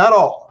cases, not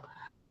all,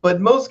 but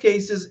most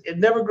cases, it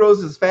never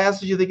grows as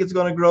fast as you think it's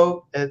going to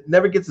grow. It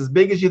never gets as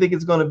big as you think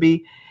it's going to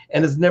be.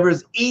 And it's never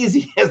as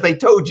easy as they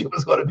told you it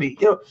was going to be.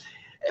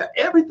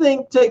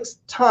 Everything takes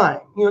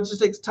time. It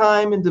just takes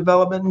time and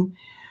development. And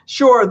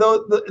sure,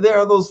 though, there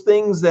are those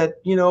things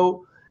that,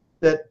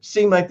 that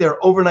seem like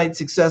they're overnight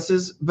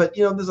successes. But,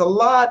 there's a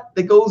lot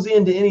that goes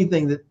into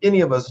anything that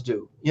any of us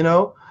do,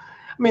 I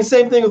mean,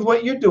 same thing with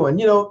what you're doing,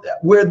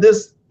 where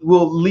this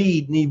will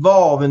lead and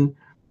evolve and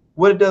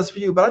what it does for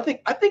you. But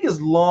I think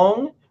as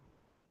long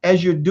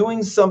as you're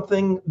doing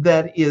something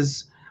that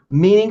is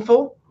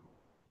meaningful,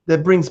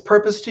 that brings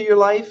purpose to your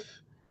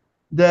life,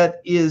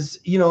 that is,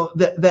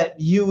 that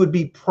you would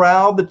be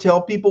proud to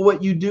tell people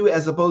what you do,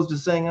 as opposed to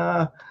saying,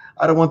 I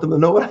don't want them to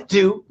know what I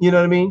do. You know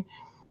what I mean?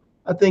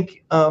 I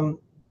think, I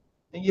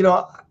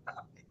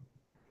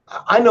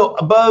know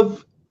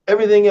above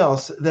everything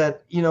else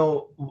that,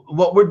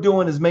 what we're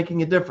doing is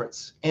making a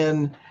difference.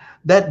 And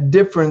that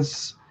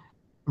difference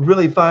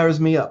really fires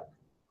me up.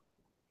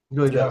 It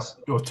really does.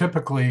 Well,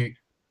 typically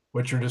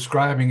what you're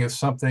describing is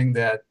something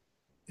that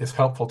is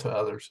helpful to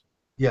others.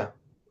 Yeah.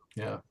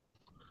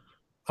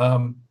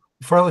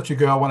 Before I let you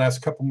go, I want to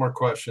ask a couple more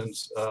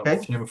questions, Okay.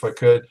 Tim, if I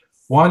could.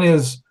 One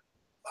is,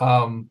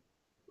 and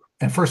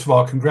first of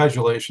all,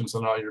 congratulations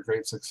on all your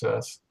great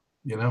success.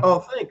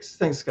 Oh,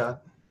 thanks,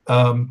 Scott.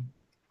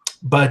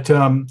 But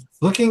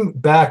looking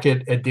back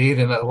at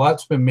Dayton, a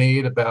lot's been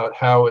made about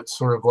how it's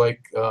sort of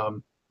like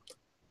the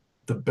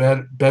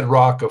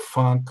bedrock of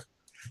funk.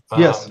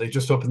 Yes. They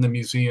just opened the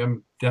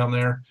museum down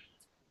there.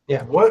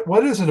 Yeah.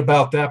 What is it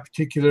about that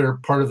particular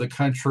part of the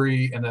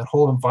country and that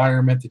whole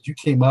environment that you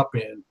came up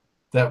in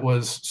that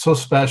was so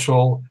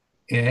special?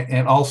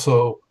 And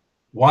also,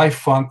 why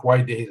funk?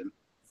 Why Dayton?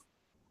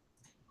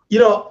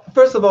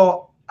 First of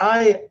all,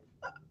 I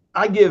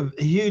give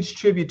a huge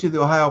tribute to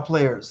the Ohio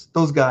players,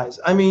 those guys.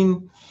 I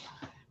mean,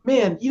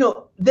 man,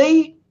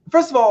 they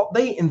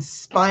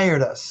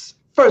inspired us.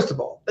 First of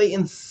all, they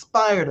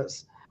inspired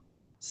us.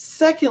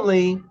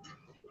 Secondly,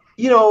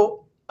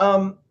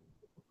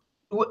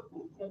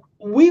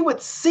 we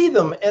would see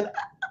them, and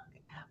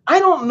I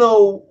don't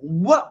know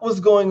what was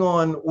going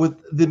on with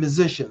the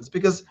musicians,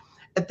 because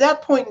at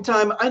that point in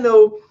time, I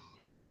know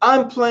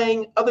I'm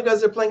playing, other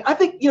guys are playing. I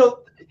think,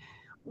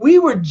 we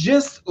were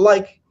just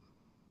like,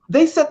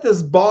 they set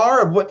this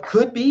bar of what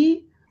could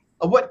be,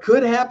 of what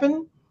could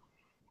happen,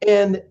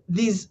 and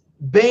these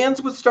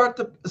bands would start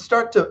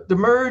to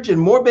merge,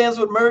 and more bands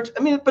would merge.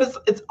 I mean, but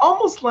it's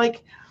almost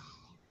like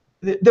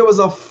there was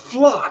a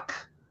flock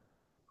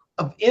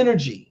of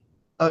energy,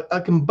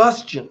 a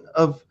combustion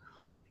of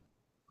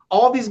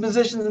all these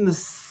musicians in the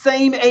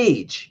same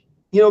age,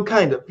 you know,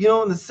 kind of, you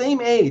know, in the same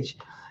age,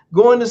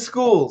 going to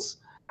schools,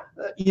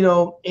 you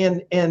know,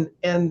 and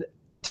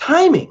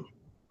timing,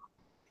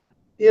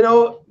 you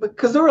know,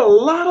 because there were a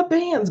lot of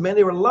bands, man.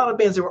 There were a lot of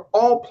bands that were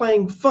all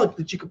playing funk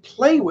that you could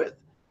play with,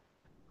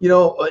 you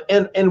know,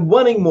 and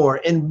wanting more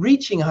and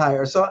reaching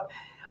higher. So,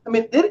 I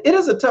mean, it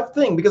is a tough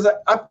thing, because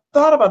I've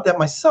thought about that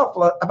myself,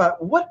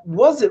 about what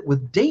was it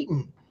with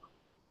Dayton,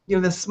 you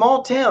know, this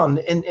small town,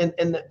 and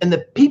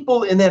the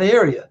people in that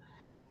area,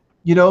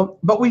 you know,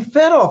 but we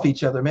fed off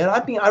each other, man.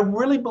 I mean, I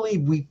really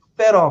believe we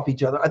fed off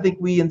each other. I think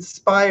we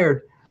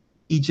inspired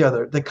each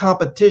other, the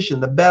competition,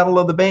 the battle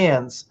of the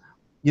bands,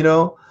 you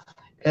know,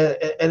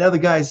 and other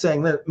guys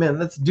saying, man,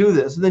 let's do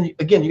this. And then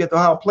again, you get the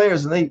Ohio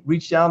Players, and they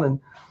reach down and,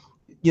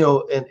 you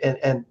know,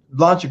 and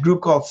launch a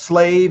group called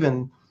Slave,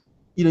 and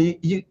you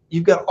know,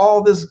 you've got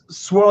all this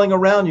swirling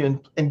around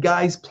you, and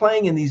guys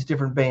playing in these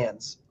different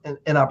bands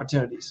and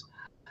opportunities.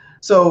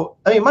 So,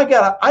 I mean, my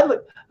God,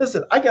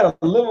 listen, I got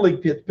a Little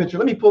League picture.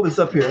 Let me pull this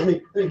up here. Let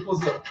me pull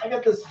this up. I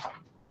got this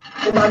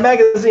in my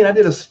magazine. I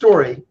did a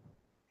story,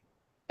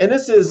 and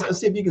this is, let's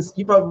see if you can,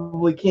 you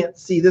probably can't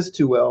see this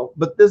too well,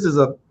 but this is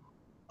a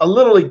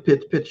Little League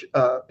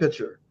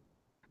picture.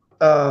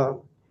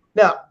 Now,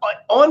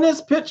 on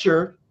this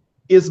picture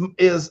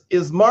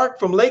is Mark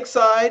from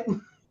Lakeside,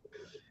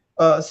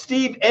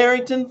 Steve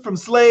Arrington from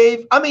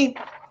Slave. I mean,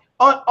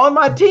 on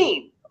my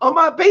team, on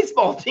my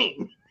baseball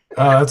team.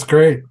 That's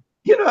great.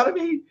 You know what I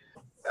mean?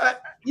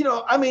 You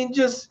know, I mean,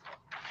 just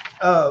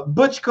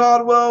Butch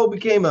Caldwell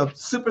became a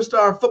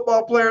superstar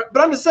football player.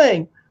 But I'm just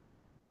saying,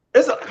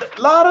 there's a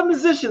lot of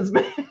musicians,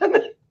 man,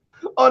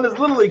 on this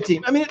Little League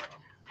team. I mean,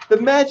 the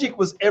magic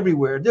was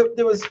everywhere.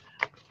 There was,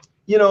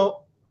 you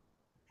know,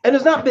 and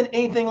there's not been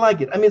anything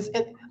like it. I mean, it's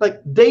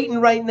like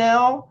Dayton right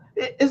now.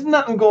 There's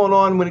nothing going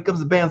on when it comes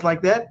to bands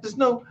like that. There's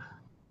no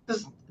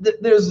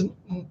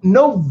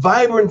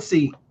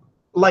vibrancy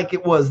like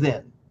it was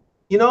then.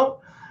 You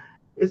know,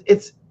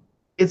 it's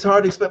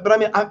hard to explain. But I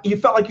mean, you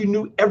felt like you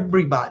knew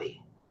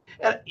everybody.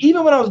 And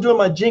even when I was doing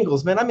my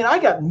jingles, man, I mean, I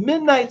got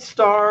Midnight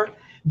Star,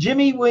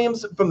 Jimmy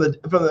Williams from the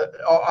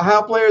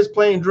Ohio Players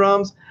playing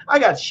drums. I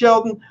got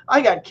Sheldon.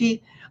 I got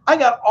Keith. I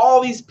got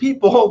all these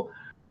people.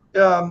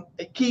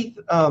 Keith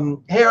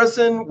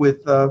Harrison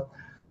with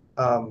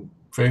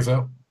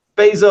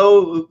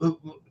Fazo,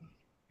 who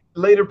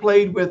later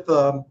played with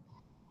the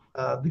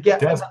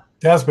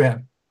Daz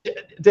Band.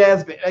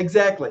 Daz Band,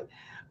 exactly.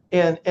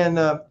 And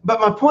but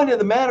my point of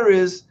the matter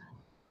is,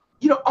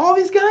 you know, all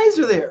these guys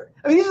are there.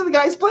 I mean, these are the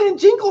guys playing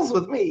jingles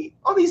with me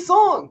on these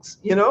songs.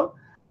 You know,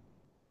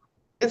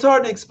 it's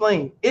hard to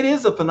explain. It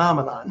is a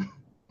phenomenon.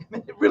 I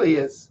mean, it really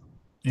is.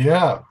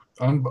 Yeah,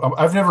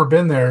 I've never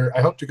been there.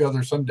 I hope to go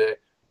there someday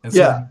and see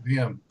the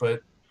museum.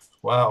 But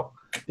wow.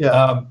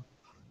 Yeah.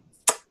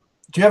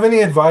 Do you have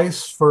any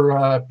advice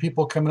for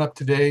people coming up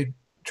today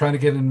trying to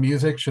get in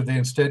music? Should they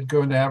instead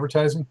go into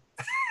advertising?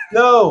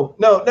 No.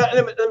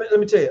 Let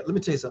me tell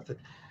you something.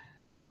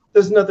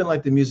 There's nothing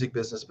like the music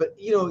business. But,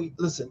 you know,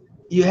 listen,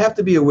 you have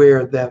to be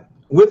aware that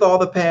with all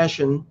the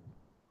passion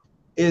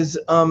is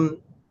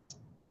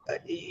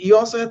you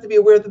also have to be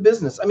aware of the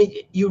business. I mean,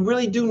 you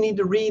really do need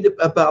to read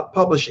about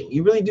publishing.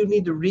 You really do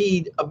need to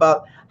read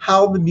about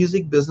how the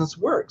music business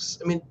works.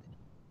 I mean,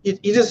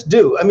 you just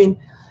do. I mean,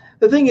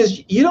 the thing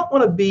is, you don't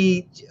want to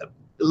be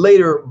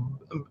later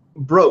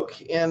broke.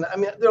 And I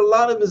mean, there are a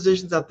lot of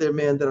musicians out there,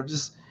 man, that are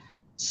just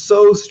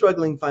so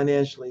struggling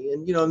financially.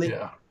 And, you know, they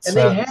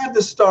had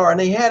the star and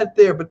they had it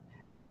there, but,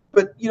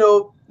 you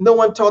know, no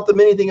one taught them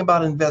anything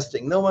about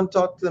investing. No one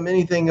taught them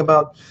anything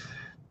about,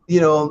 you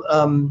know,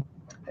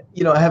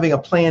 having a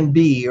plan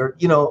B, or,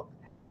 you know.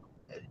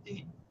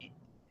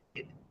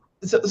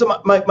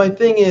 So my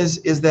thing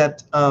is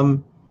that,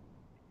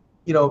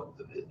 you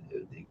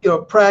know,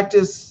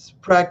 practice,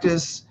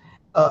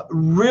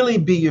 really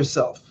be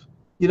yourself,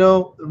 you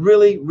know,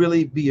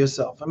 really be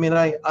yourself. I mean,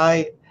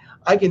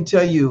 I can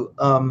tell you,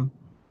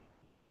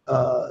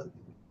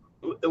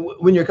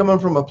 when you're coming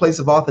from a place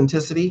of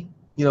authenticity,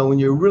 you know, when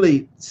you're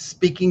really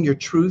speaking your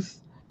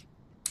truth,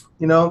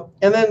 you know,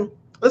 and then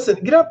listen,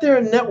 get out there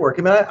and network.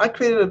 I mean, I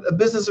created a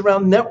business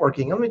around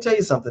networking. Let me tell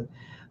you something.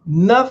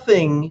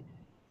 Nothing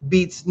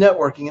beats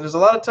networking. And there's a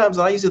lot of times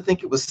I used to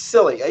think it was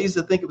silly. I used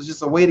to think it was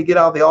just a way to get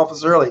out of the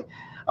office early.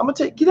 I'm going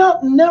to tell you, get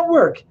out and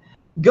network.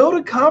 Go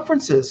to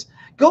conferences.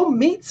 Go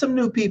meet some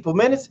new people,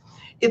 man.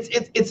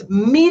 It's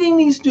meeting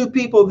these new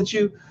people that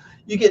you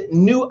get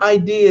new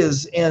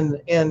ideas, and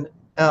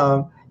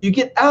you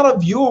get out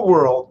of your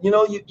world. You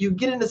know, you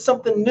get into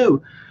something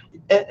new,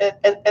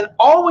 and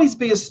always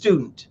be a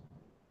student.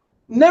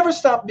 Never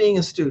stop being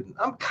a student.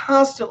 I'm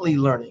constantly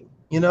learning,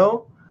 you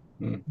know.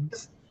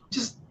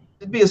 Just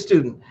be a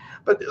student.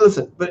 But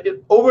listen,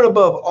 over and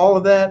above all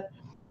of that,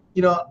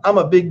 I'm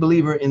a big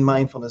believer in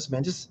mindfulness,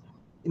 man. Just,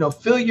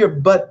 feel your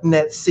butt in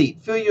that seat.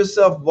 Feel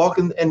yourself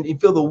walking and you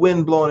feel the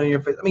wind blowing in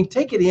your face. I mean,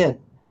 take it in.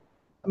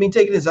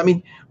 Take it in. I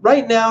mean,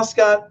 right now,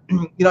 Scott,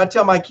 I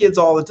tell my kids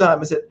all the time,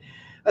 I said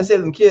to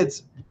them,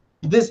 kids,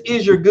 this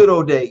is your good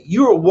old day.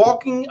 You are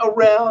walking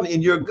around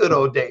in your good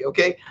old day,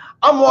 okay?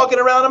 I'm walking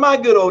around in my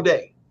good old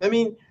day. I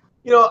mean,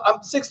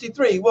 I'm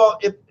 63. Well,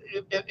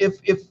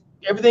 if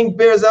everything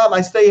bears out and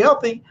I stay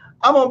healthy,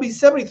 I'm going to be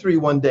 73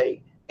 one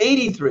day,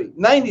 83,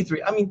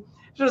 93. I mean,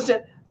 you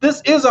understand?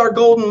 This is our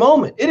golden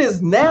moment. It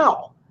is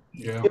now.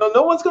 Yeah.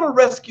 No one's going to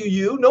rescue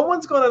you. No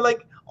one's going to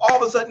like all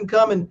of a sudden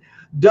come and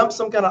dump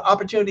some kind of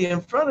opportunity in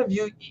front of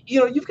you.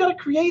 You've got to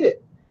create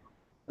it.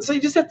 So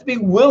you just have to be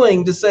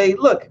willing to say,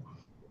 look,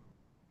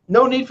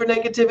 no need for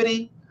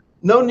negativity.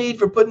 No need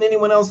for putting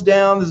anyone else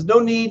down. There's no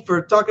need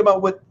for talking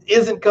about what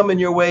isn't coming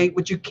your way.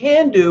 What you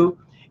can do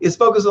is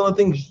focus on the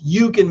things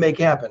you can make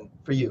happen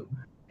for you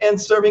and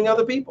serving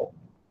other people.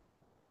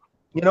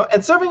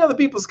 And serving other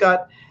people,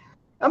 Scott,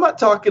 I'm not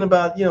talking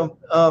about,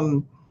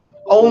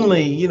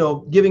 only,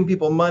 giving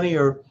people money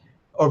or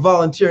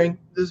volunteering.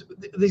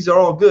 These are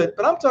all good,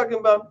 but I'm talking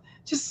about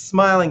just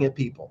smiling at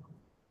people,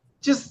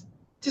 just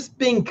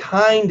being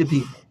kind to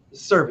people,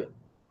 serving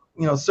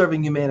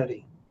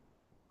humanity.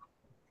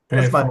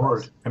 Pay it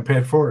forward and pay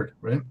it forward,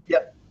 right?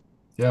 Yep.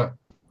 Yeah.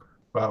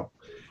 Wow.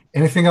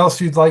 Anything else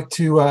you'd like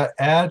to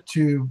add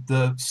to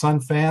the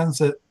Sun fans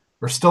that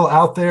are still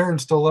out there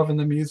and still loving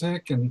the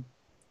music? And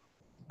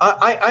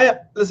I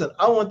listen,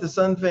 I want the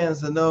Sun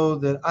fans to know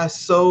that I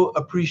so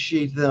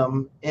appreciate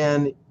them,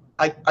 and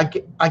I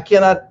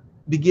cannot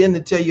begin to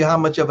tell you how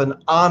much of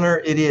an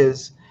honor it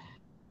is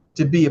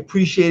to be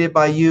appreciated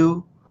by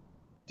you,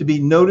 to be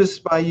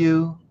noticed by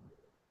you,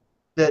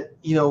 that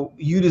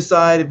you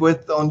decide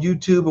on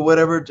YouTube or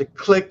whatever to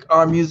click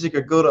our music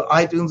or go to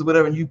iTunes or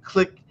whatever, and you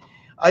click.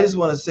 I just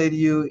want to say to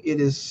you,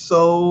 it is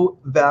so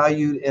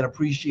valued and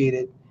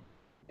appreciated,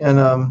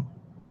 and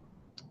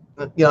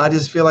I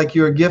just feel like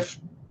you're a gift.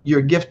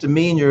 You're a gift to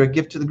me, and you're a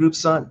gift to the group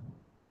Sun.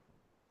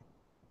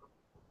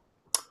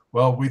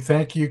 Well, we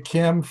thank you,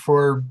 Kim,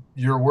 for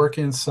your work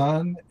in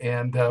Sun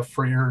and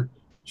for your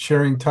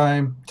sharing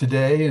time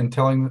today and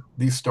telling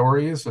these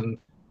stories, and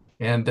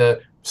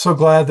so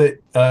glad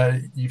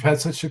that you've had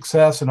such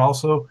success, and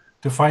also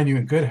to find you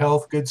in good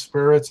health, good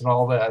spirits, and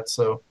all that.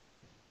 So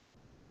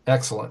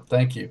excellent.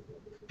 Thank you.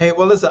 Hey,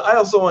 well, listen, I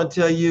also want to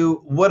tell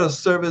you what a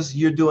service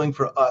you're doing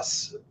for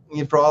us,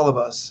 for all of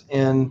us,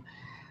 and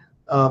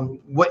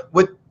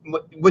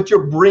what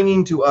you're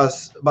bringing to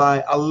us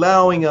by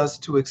allowing us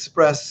to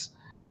express,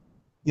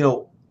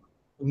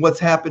 what's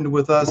happened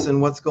with us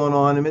and what's going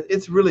on. I mean,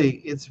 it's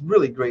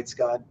really great,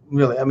 Scott.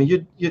 Really, I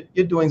mean,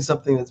 you're doing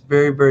something that's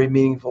very, very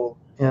meaningful,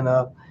 and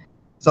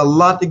it's a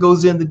lot that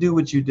goes in to do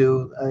what you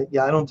do.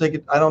 Yeah, I don't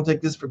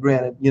take this for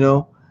granted,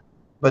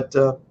 but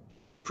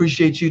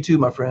appreciate you too,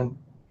 my friend.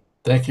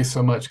 Thank you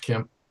so much,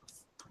 Kim.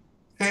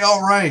 Hey,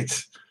 all right.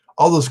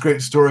 All those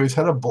great stories.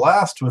 Had a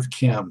blast with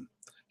Kim.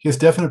 He is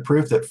definite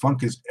proof that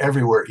funk is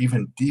everywhere,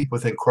 even deep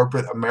within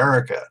corporate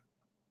America.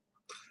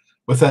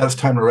 With that, it's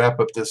time to wrap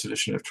up this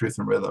edition of Truth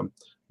and Rhythm.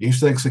 Huge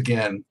thanks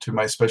again to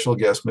my special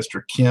guest,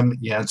 Mr. Kim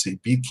Yancey,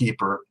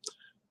 Beatkeeper,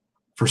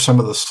 for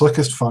some of the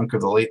slickest funk of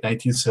the late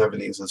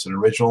 1970s as an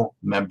original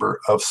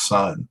member of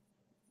Sun.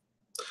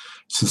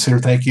 Sincere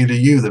thank you to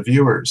you, the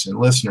viewers and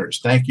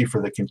listeners. Thank you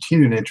for the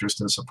continued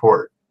interest and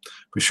support.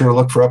 Be sure to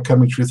look for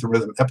upcoming Truth and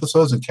Rhythm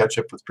episodes and catch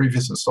up with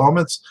previous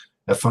installments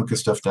at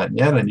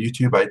funkandstuff.net on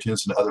YouTube,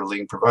 iTunes, and other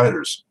leading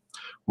providers.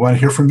 We want to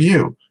hear from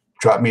you.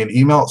 Drop me an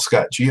email at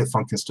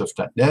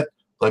scottg@funkandstuff.net.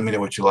 Let me know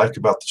what you like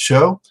about the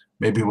show,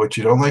 maybe what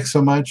you don't like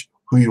so much,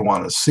 who you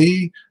want to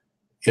see.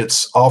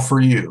 It's all for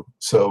you.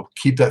 So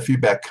keep that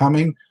feedback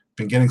coming.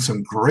 Been getting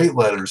some great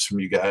letters from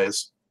you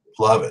guys.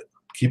 Love it.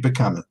 Keep it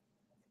coming.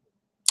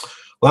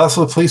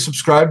 Lastly, please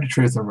subscribe to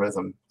Truth and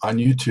Rhythm on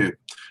YouTube.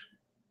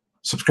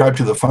 Subscribe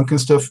to the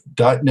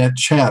funkandstuff.net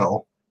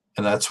channel,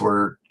 and that's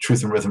where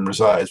Truth and Rhythm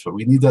resides. But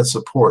we need that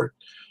support.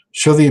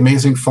 Show the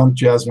amazing funk,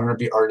 jazz, and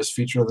R&B artists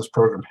featured on this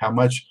program how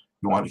much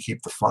you want to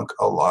keep the funk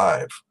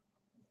alive.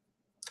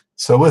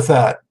 So with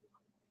that,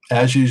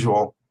 as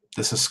usual,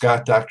 this is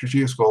Scott Dr.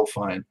 G.S.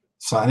 Goldfine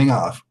signing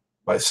off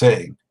by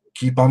saying,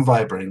 keep on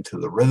vibrating to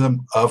the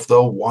rhythm of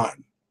the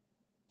one.